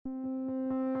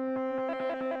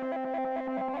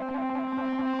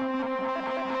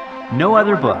No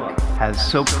other book has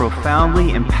so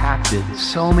profoundly impacted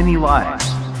so many lives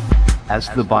as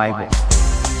the Bible.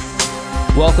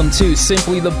 Welcome to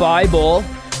Simply the Bible,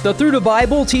 the Through the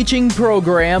Bible teaching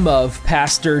program of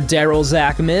Pastor Daryl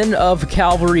Zachman of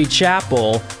Calvary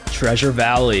Chapel, Treasure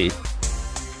Valley.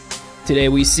 Today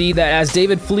we see that as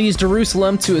David flees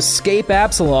Jerusalem to escape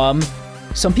Absalom,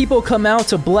 some people come out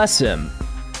to bless him,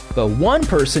 but one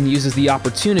person uses the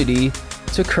opportunity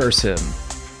to curse him.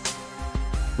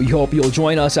 We hope you'll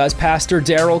join us as Pastor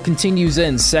Daryl continues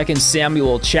in 2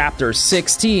 Samuel chapter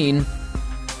 16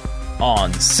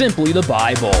 on Simply the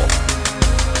Bible.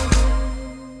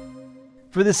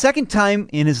 For the second time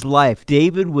in his life,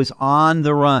 David was on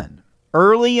the run.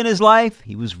 Early in his life,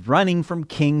 he was running from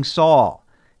King Saul.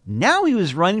 Now he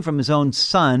was running from his own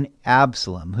son,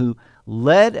 Absalom, who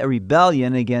led a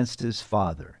rebellion against his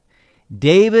father.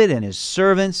 David and his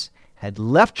servants had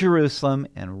left Jerusalem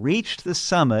and reached the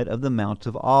summit of the Mount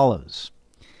of Olives.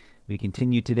 We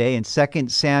continue today in 2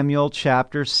 Samuel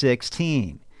chapter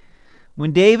 16.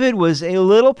 When David was a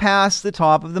little past the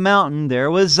top of the mountain,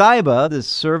 there was Ziba, the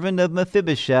servant of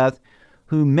Mephibosheth,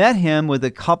 who met him with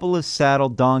a couple of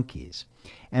saddled donkeys,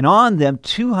 and on them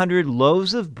 200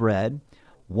 loaves of bread,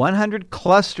 100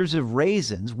 clusters of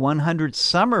raisins, 100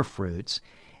 summer fruits,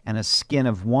 and a skin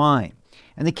of wine.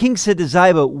 And the king said to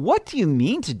Ziba, "What do you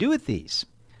mean to do with these?"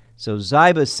 So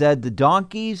Ziba said, "The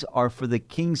donkeys are for the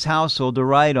king's household to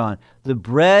ride on. The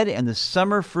bread and the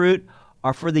summer fruit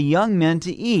are for the young men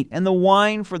to eat, and the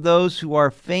wine for those who are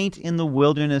faint in the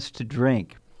wilderness to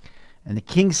drink." And the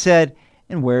king said,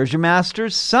 "And where's your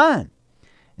master's son?"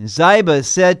 And Ziba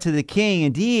said to the king,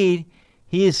 "Indeed,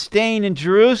 he is staying in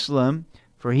Jerusalem,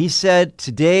 for he said,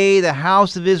 'Today the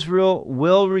house of Israel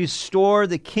will restore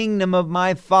the kingdom of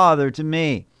my father to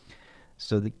me.'"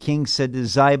 So the king said to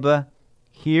Ziba,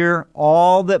 "Here,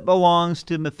 all that belongs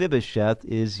to Mephibosheth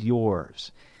is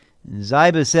yours." And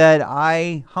Ziba said,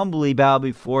 "I humbly bow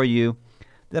before you,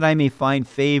 that I may find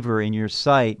favor in your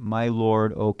sight, my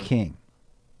lord, O king."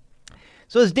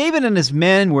 So as David and his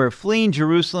men were fleeing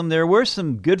Jerusalem, there were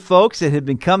some good folks that had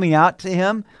been coming out to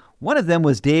him. One of them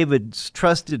was David's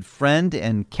trusted friend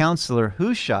and counselor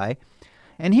Hushai.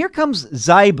 And here comes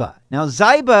Ziba. Now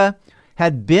Ziba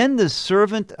had been the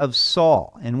servant of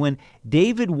Saul. And when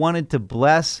David wanted to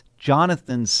bless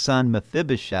Jonathan's son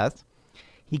Mephibosheth,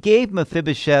 he gave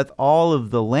Mephibosheth all of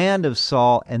the land of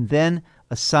Saul and then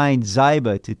assigned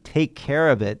Ziba to take care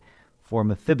of it for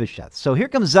Mephibosheth. So here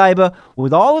comes Ziba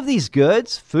with all of these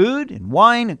goods, food and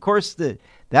wine. Of course,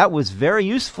 that was very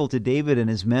useful to David and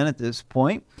his men at this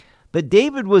point. But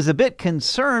David was a bit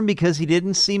concerned because he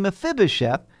didn't see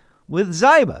Mephibosheth with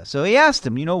Ziba. So he asked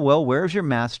him, "Well, where's your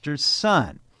master's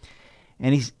son?"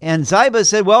 And Ziba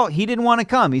said, "Well, he didn't want to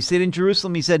come. He stayed in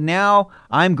Jerusalem." He said, "Now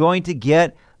I'm going to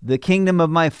get the kingdom of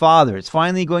my father. It's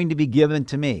finally going to be given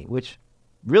to me," which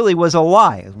really was a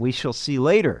lie, as we shall see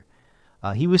later.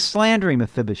 He was slandering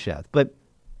Mephibosheth. But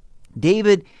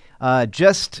David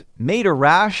just made a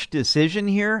rash decision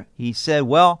here. He said,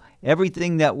 "Well,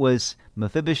 everything that was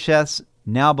Mephibosheth's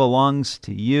now belongs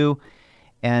to you."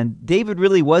 And David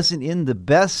really wasn't in the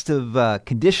best of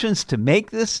conditions to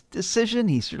make this decision.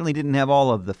 He certainly didn't have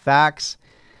all of the facts.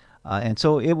 And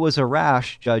so it was a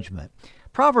rash judgment.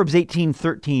 Proverbs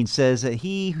 18:13 says that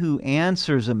he who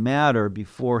answers a matter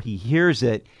before he hears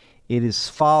it, it is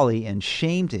folly and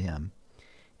shame to him.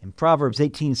 And Proverbs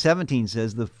 18:17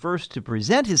 says, "The first to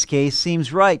present his case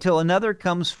seems right till another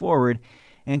comes forward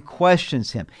and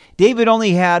questions him." David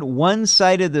only had one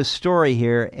side of the story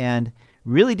here and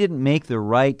really didn't make the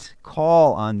right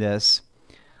call on this.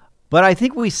 But I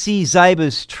think we see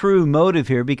Ziba's true motive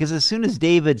here, because as soon as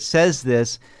David says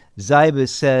this, Ziba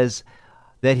says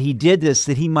that he did this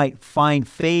that he might find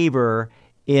favor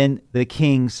in the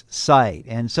king's sight.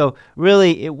 And so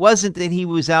really it wasn't that he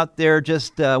was out there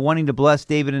just wanting to bless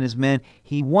David and his men.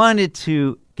 He wanted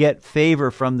to get favor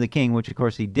from the king, which of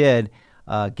course he did,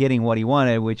 getting what he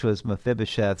wanted, which was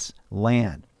Mephibosheth's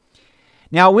land.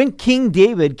 Now when King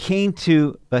David came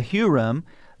to Bahurim,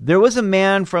 there was a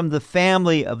man from the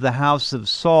family of the house of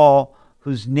Saul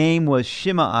whose name was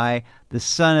Shimei, the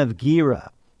son of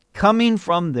Gera. Coming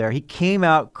from there, he came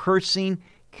out cursing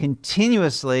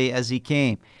continuously as he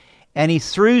came. And he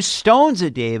threw stones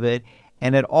at David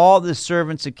and at all the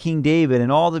servants of King David,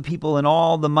 and all the people and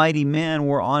all the mighty men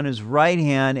were on his right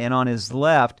hand and on his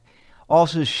left.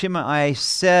 Also Shimei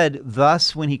said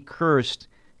thus when he cursed,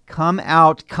 come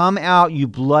out, you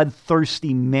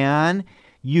bloodthirsty man,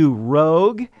 you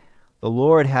rogue. The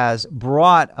Lord has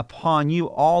brought upon you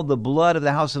all the blood of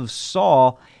the house of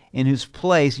Saul, in whose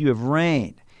place you have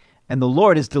reigned. And the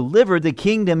Lord has delivered the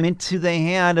kingdom into the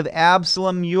hand of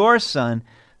Absalom your son.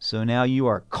 So now you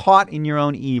are caught in your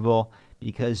own evil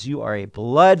because you are a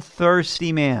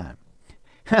bloodthirsty man.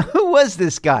 Who was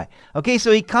this guy? Okay,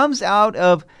 so he comes out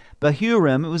of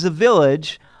Bahurim. It was a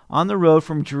village on the road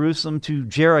from Jerusalem to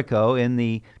Jericho in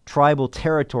the tribal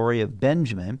territory of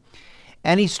Benjamin.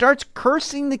 And he starts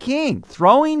cursing the king,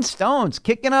 throwing stones,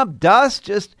 kicking up dust,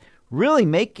 just really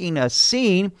making a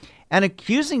scene, and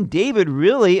accusing David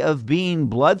really of being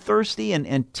bloodthirsty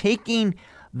and taking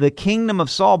the kingdom of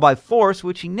Saul by force,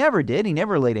 which he never did. He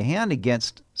never laid a hand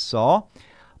against Saul,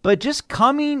 but just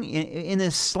coming in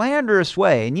this slanderous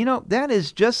way. And that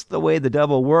is just the way the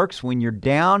devil works. When you're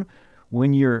down,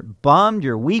 when you're bummed,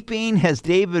 you're weeping, as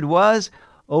David was,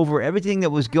 over everything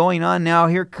that was going on. Now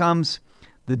here comes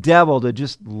the devil to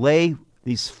just lay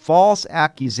these false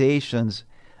accusations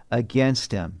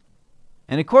against him.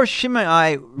 And of course,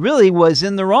 Shimei really was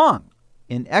in the wrong.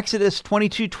 In Exodus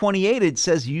 22:28, it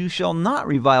says, "You shall not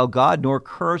revile God nor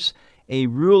curse a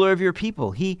ruler of your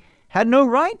people." He had no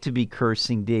right to be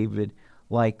cursing David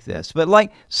like this. But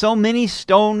like so many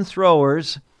stone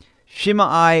throwers,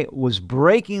 Shimei was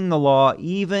breaking the law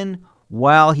even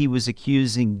while he was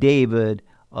accusing David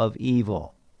of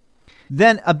evil.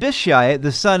 Then Abishai,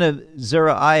 the son of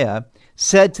Zeruiah,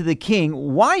 said to the king,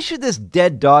 "Why should this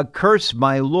dead dog curse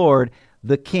my lord,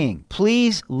 the king?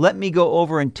 Please let me go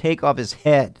over and take off his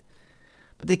head."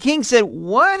 But the king said,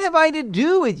 "What have I to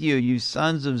do with you, you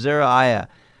sons of Zeruiah?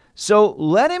 So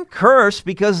let him curse,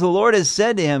 because the Lord has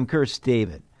said to him, 'Curse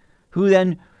David.' Who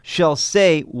then shall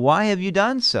say, 'Why have you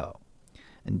done so?'"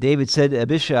 And David said to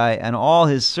Abishai and all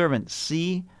his servants,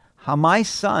 "See how my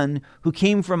son, who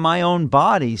came from my own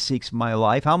body, seeks my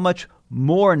life. How much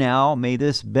more now may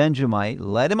this Benjamite?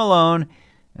 Let him alone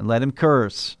and let him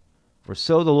curse, for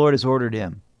so the Lord has ordered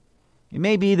him. It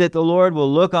may be that the Lord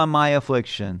will look on my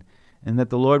affliction, and that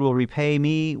the Lord will repay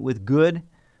me with good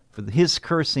for his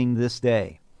cursing this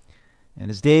day." And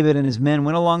as David and his men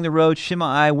went along the road,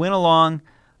 Shimei went along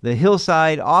the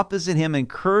hillside opposite him and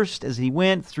cursed as he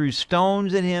went, threw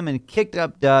stones at him and kicked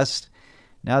up dust.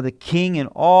 Now the king and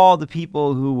all the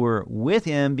people who were with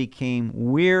him became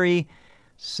weary,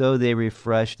 so they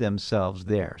refreshed themselves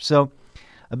there. So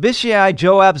Abishai,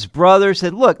 Joab's brother,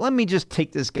 said, "Look, let me just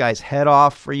take this guy's head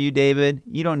off for you, David.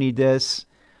 You don't need this."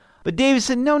 But David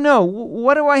said, No,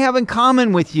 what do I have in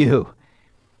common with you?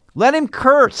 Let him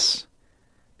curse,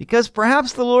 because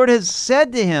perhaps the Lord has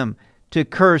said to him to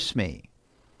curse me.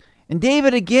 And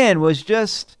David again was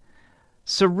just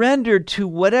surrendered to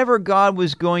whatever God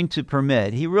was going to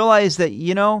permit. He realized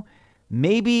that,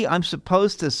 maybe I'm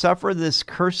supposed to suffer this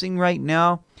cursing right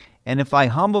now, and if I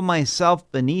humble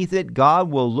myself beneath it, God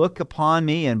will look upon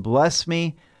me and bless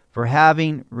me for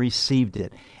having received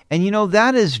it. And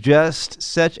that is just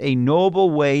such a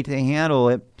noble way to handle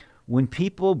it. When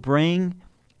people bring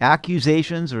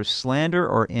accusations or slander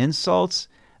or insults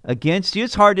against you,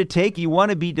 it's hard to take. You want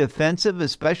to be defensive,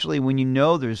 especially when you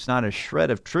know there's not a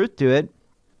shred of truth to it.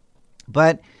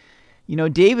 But,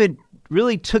 David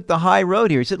really took the high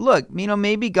road here. He said, look,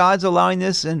 maybe God's allowing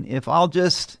this, and if I'll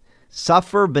just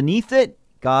suffer beneath it,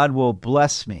 God will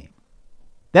bless me.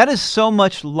 That is so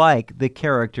much like the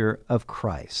character of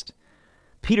Christ.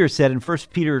 Peter said in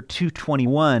 1 Peter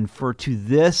 2:21, "For to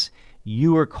this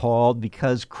you are called,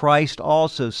 because Christ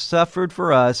also suffered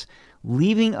for us,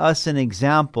 leaving us an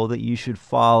example that you should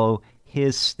follow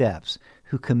his steps,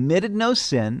 who committed no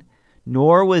sin,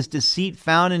 nor was deceit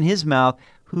found in his mouth,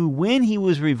 who when he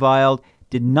was reviled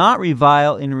did not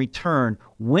revile in return.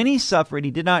 When he suffered, he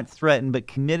did not threaten, but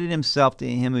committed himself to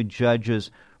him who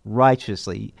judges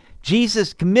righteously."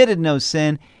 Jesus committed no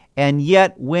sin, and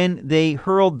yet when they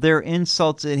hurled their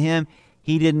insults at him,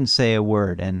 he didn't say a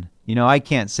word. And, I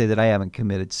can't say that I haven't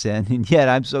committed sin, and yet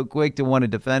I'm so quick to want to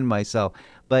defend myself.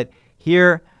 But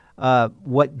here,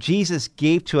 what Jesus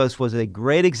gave to us was a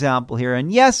great example here.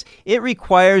 And yes, it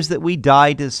requires that we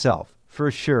die to self,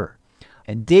 for sure.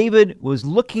 And David was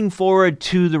looking forward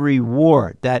to the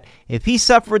reward, that if he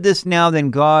suffered this now, then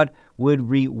God would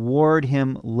reward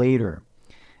him later.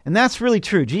 And that's really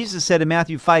true. Jesus said in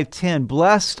Matthew 5:10,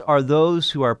 "Blessed are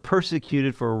those who are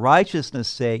persecuted for righteousness'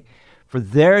 sake, for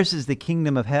theirs is the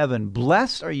kingdom of heaven.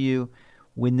 Blessed are you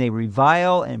when they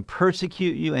revile and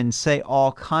persecute you and say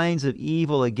all kinds of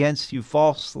evil against you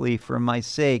falsely for my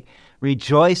sake.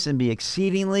 Rejoice and be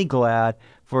exceedingly glad,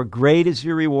 for great is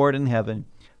your reward in heaven.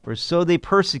 For so they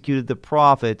persecuted the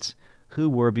prophets who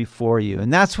were before you."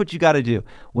 And that's what you got to do.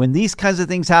 When these kinds of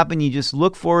things happen, you just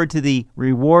look forward to the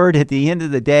reward at the end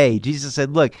of the day. Jesus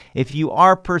said, look, if you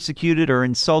are persecuted or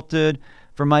insulted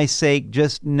for my sake,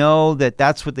 just know that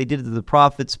that's what they did to the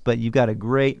prophets, but you got a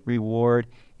great reward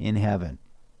in heaven.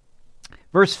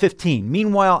 Verse 15,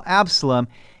 "Meanwhile, Absalom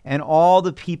and all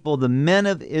the people, the men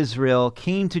of Israel,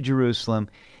 came to Jerusalem,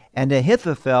 and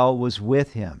Ahithophel was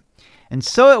with him. And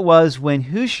so it was when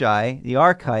Hushai, the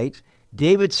Archite,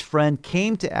 David's friend,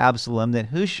 came to Absalom, that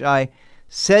Hushai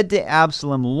said to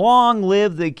Absalom, "Long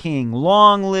live the king,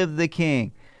 long live the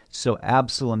king." So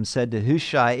Absalom said to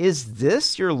Hushai, "Is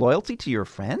this your loyalty to your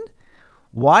friend?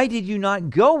 Why did you not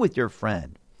go with your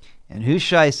friend?" And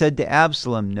Hushai said to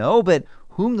Absalom, "No, but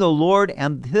whom the Lord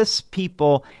and this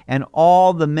people and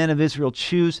all the men of Israel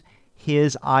choose,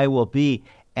 his I will be,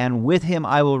 and with him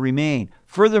I will remain.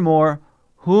 Furthermore,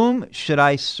 whom should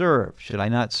I serve? Should I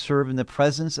not serve in the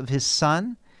presence of his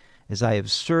son? As I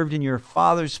have served in your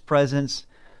father's presence,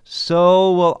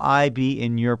 so will I be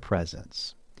in your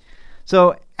presence."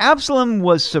 So Absalom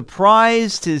was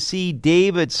surprised to see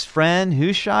David's friend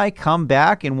Hushai come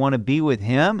back and want to be with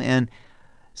him, and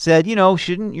said,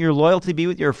 "Shouldn't your loyalty be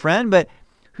with your friend?" But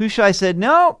Hushai said,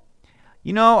 "No,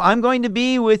 I'm going to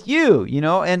be with you,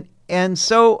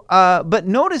 but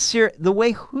notice here the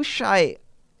way Hushai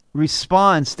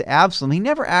responds to Absalom. He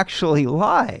never actually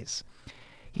lies.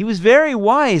 He was very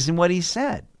wise in what he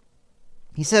said.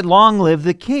 He said, "Long live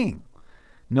the king."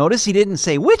 Notice he didn't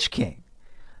say which king.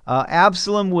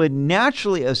 Absalom would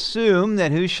naturally assume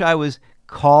that Hushai was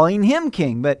calling him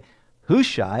king, but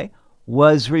Hushai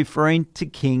was referring to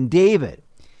King David.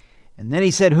 And then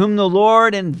he said, "Whom the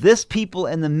Lord and this people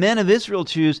and the men of Israel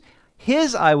choose,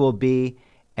 his I will be,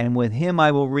 and with him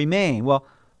I will remain." Well,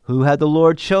 who had the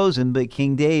Lord chosen but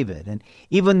King David? And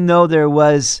even though there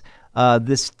was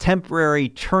this temporary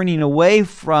turning away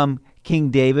from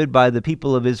King David by the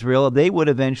people of Israel, they would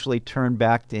eventually turn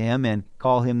back to him and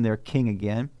call him their king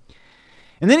again.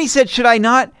 And then he said, "Should I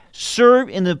not serve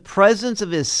in the presence of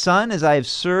his son, as I have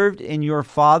served in your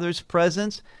father's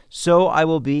presence? So I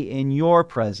will be in your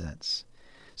presence."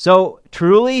 So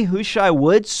truly, Hushai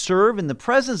would serve in the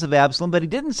presence of Absalom, but he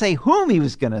didn't say whom he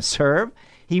was going to serve.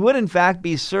 He would in fact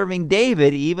be serving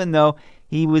David, even though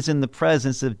he was in the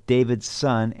presence of David's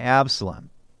son, Absalom.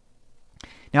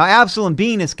 Now Absalom,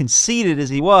 being as conceited as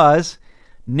he was,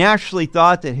 naturally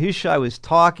thought that Hushai was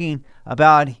talking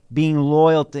about being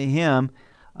loyal to him,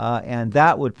 and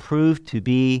that would prove to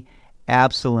be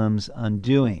Absalom's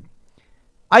undoing.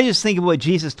 I just think of what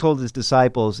Jesus told his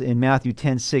disciples in Matthew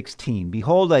 10:16.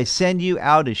 "Behold, I send you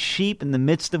out as sheep in the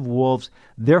midst of wolves.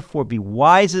 Therefore be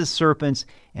wise as serpents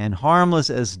and harmless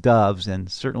as doves." And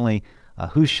certainly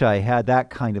Hushai had that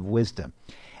kind of wisdom.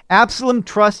 Absalom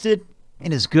trusted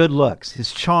in his good looks,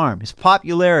 his charm, his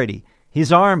popularity,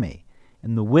 his army,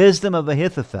 and the wisdom of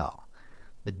Ahithophel.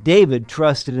 But David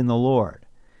trusted in the Lord.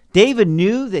 David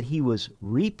knew that he was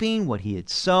reaping what he had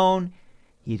sown.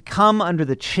 He had come under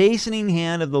the chastening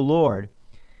hand of the Lord.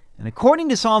 And according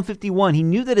to Psalm 51, he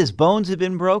knew that his bones had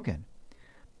been broken.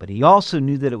 But he also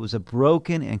knew that it was a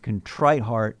broken and contrite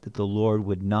heart that the Lord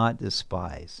would not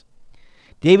despise.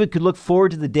 David could look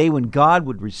forward to the day when God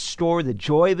would restore the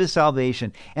joy of his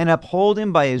salvation and uphold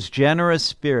him by his generous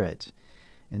spirit.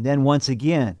 And then once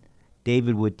again,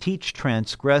 David would teach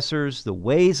transgressors the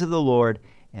ways of the Lord,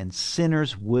 and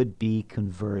sinners would be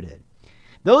converted.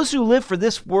 Those who live for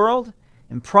this world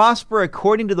and prosper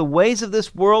according to the ways of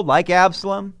this world, like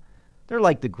Absalom, they're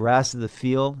like the grass of the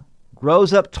field.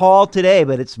 Grows up tall today,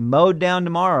 but it's mowed down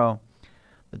tomorrow.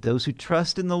 But those who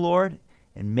trust in the Lord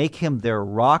and make him their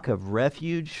rock of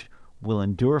refuge will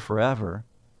endure forever.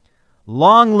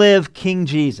 Long live King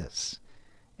Jesus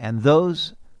and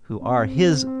those who are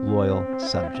his loyal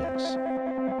subjects.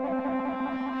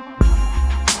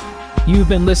 You've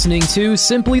been listening to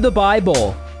Simply the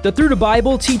Bible, the Through the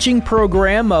Bible teaching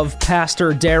program of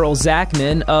Pastor Daryl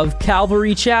Zachman of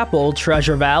Calvary Chapel,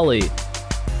 Treasure Valley.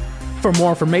 For more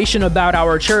information about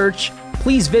our church,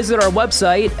 please visit our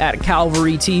website at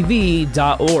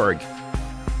calvarytv.org.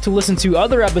 To listen to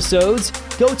other episodes,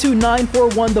 go to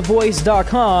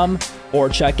 941thevoice.com or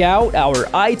check out our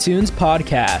iTunes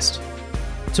podcast.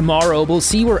 Tomorrow, we'll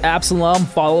see where Absalom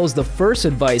follows the first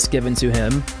advice given to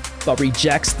him, but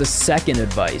rejects the second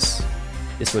advice.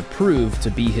 This would prove to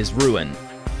be his ruin.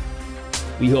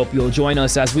 We hope you'll join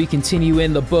us as we continue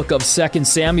in the book of 2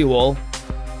 Samuel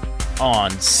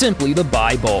on Simply the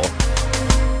Bible.